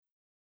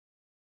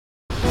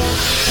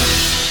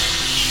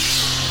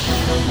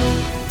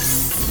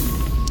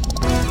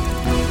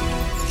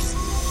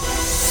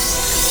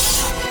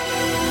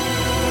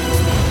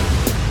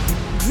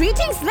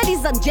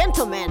and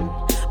gentlemen,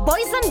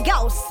 boys and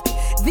girls,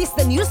 this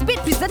the NewzBeat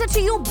presented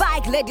to you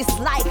by ladies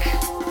like.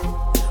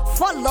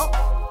 Follow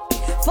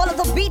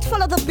the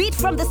beat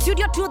from the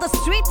studio to the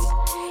street.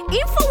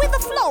 Info with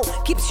the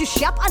flow keeps you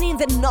sharp and in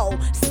the know.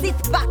 Sit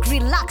back,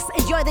 relax,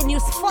 enjoy the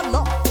news.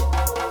 Follow.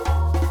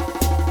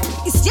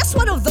 It's just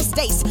one of those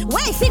days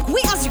where I think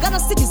we as Uganda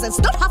citizens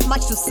don't have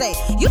much to say.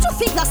 You two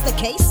think that's the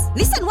case?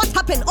 Listen what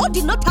happened or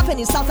did not happen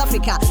in South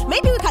Africa.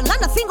 Maybe we can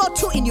learn a thing or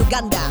two in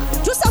Uganda.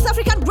 Two South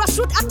African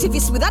grassroots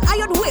activists with an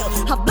iron will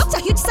have blocked a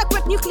huge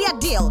secret nuclear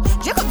deal.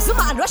 Jacob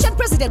Zuma and Russian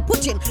President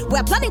Putin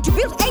were planning to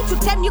build 8 to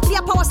 10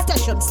 nuclear power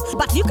stations.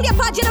 But nuclear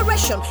power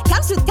generation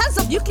comes with tons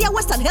of nuclear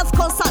waste and health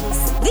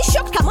concerns. This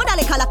shocked Kamona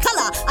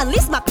Kalakala and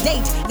Liz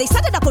McDade. They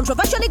started a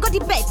controversial legal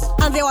debate.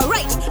 And they were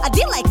right. A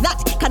deal like that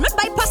cannot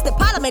bypass the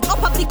parliament or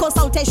public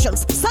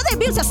consultations. So they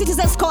built a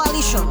citizens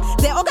coalition.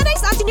 They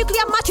organized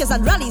anti-nuclear marches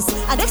and rallies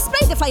and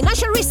explained the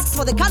financial risks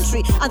for the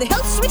country and the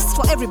health risks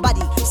for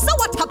everybody. So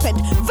what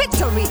happened?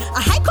 Victory.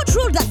 A high court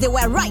ruled that they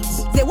were right.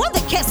 They won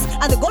the case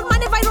and the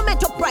Goldman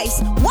Environmental Prize.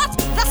 What?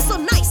 That's so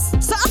nice.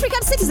 So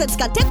African citizens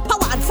can take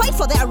power and fight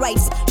for their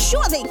rights.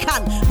 Sure they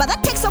can, but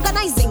that takes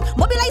organizing,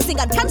 mobilizing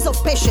and tons of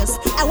patience.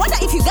 I wonder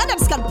if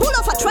Ugandans can pull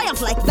off a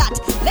triumph like that.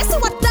 Let's see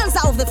what plans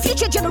are of the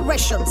future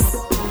generations.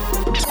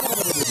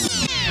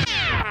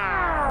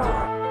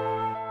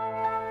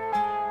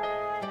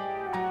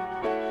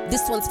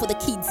 This one's for the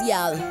kids,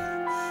 y'all.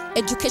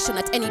 Education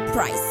at any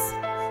price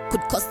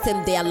could cost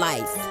them their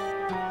life.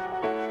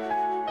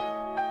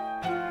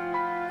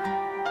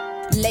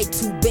 Late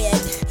to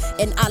bed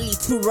and early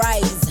to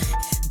rise.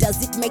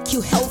 Does it make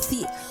you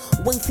healthy,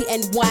 wealthy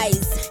and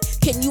wise?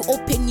 Can you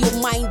open your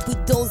mind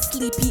with those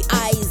sleepy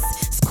eyes?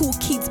 School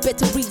kids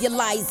better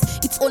realize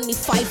it's only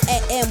 5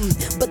 a.m.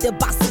 but the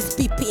bus is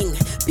beeping,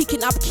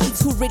 picking up kids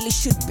who really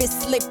should be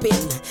sleeping.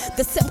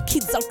 The same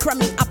kids are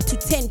cramming up to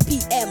 10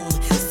 p.m.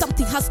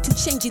 Something has to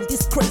change in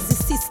this crazy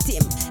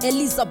system.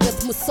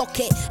 Elizabeth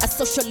Musoke, a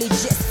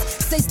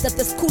sociologist, says that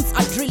the schools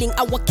are drilling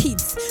our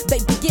kids. They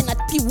begin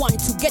at P1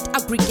 to get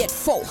aggregate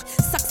 4.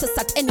 Success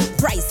at any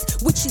price,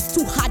 which is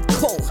too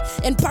hardcore.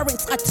 And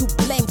parents are to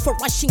blame for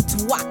rushing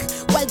to work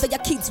while their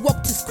kids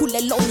walk to school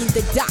alone in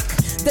the dark.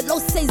 The law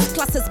says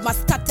classes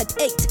must start at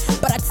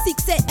 8, but at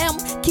 6 a.m.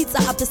 kids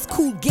are at the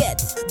school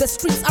gate. The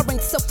streets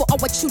aren't safe for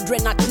our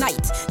children at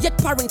night, yet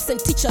parents and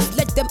teachers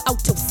let them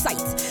out of sight.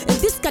 And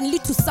this can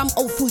lead to some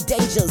awful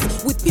dangers,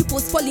 with people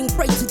falling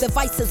prey to the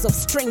vices of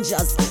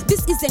strangers.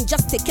 This isn't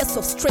just a case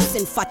of stress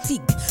and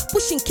fatigue,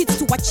 pushing kids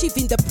to achieve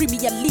in the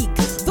Premier League.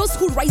 Those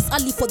who rise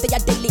early for their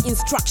daily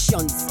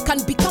instructions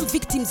can become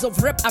victims of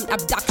rape and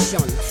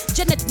abduction.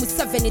 Janet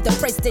Museveni, the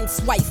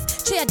president's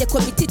wife, chaired a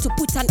committee to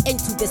put an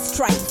end to the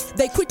strife.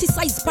 They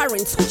criticize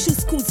parents who choose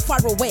schools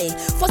far away,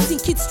 forcing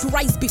kids to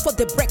rise before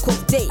the break of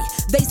day.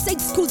 They said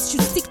schools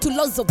should stick to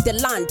laws of the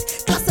land.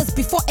 Classes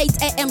before 8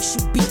 a.m.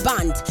 should be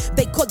banned.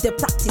 They call the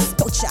practice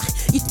torture.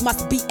 It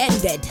must be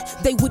ended.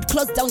 They would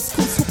close down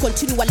schools who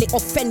continually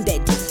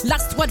offended.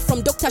 Last word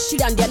from Dr.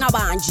 Shirandya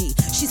Nabanji.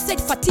 She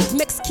said fatigue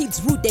makes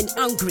kids rude and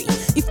angry.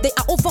 If they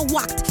are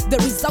overworked, the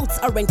results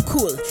aren't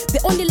cool.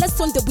 The only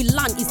lesson they will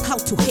learn is how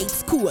to hate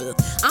school.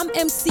 I'm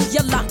MC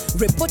Yella,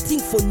 reporting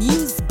for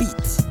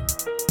NewzBeat.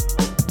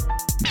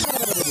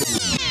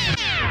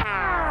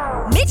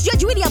 Meet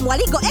George William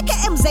Waligo,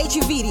 aka Mzee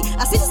Chiviri,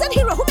 a citizen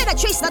hero who made a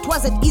choice that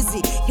wasn't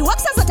easy. He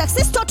works as a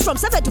taxi steward from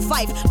 7 to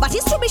 5, but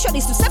his true mission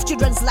is to save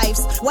children's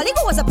lives.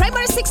 Waligo was a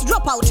primary 6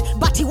 dropout,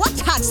 but he worked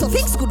hard so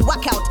things could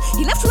work out.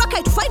 He left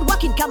Rakai to find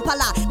work in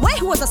Kampala, where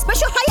he was a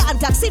special hire and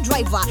taxi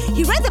driver.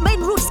 He ran the main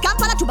routes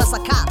Kampala to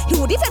Masaka.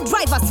 He would even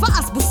drive as far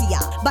as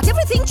Busia. But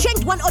everything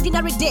changed one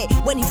ordinary day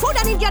when he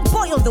found an Indian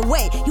boy on the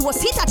way. He was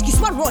hit at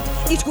Kiswa Road.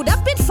 It could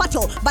have been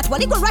fatal, but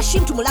Waligo rushed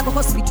him to Mulago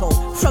Hospital.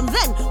 From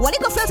then,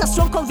 Waligo felt a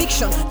strong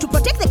conviction to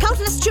protect the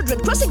countless children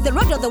crossing the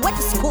road on the way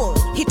to school.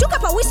 He took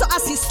up a whistle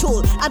as his tool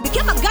and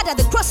became a guard at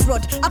the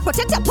crossroad, a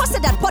protector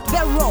posted at Port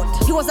Bell Road.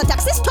 He was a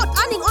taxi steward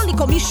earning only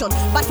commission,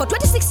 but for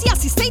 26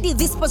 years he stayed in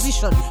this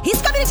position.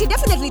 His community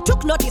definitely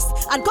took notice,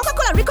 and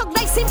Coca-Cola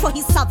recognized him for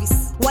his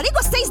service. Waligo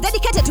stays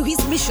dedicated to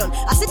his mission.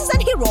 A citizen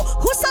hero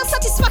whose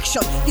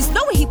self-satisfaction is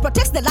knowing he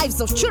protects the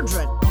lives of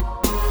children.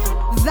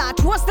 That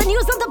was the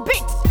news on the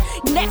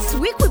beat. Next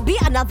week will be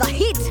another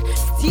hit.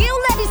 Still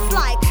ladies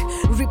like,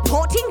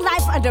 reporting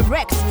live and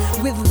direct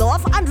with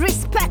love and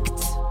respect.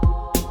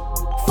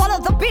 Follow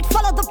the beat,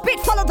 follow the beat,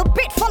 follow the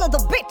beat, follow the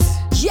beat.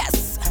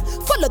 Yes,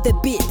 follow the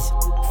beat.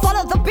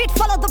 Follow the beat,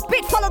 follow the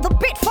beat, follow the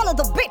beat, follow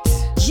the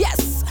beat.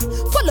 Yes,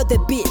 follow the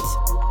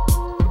beat.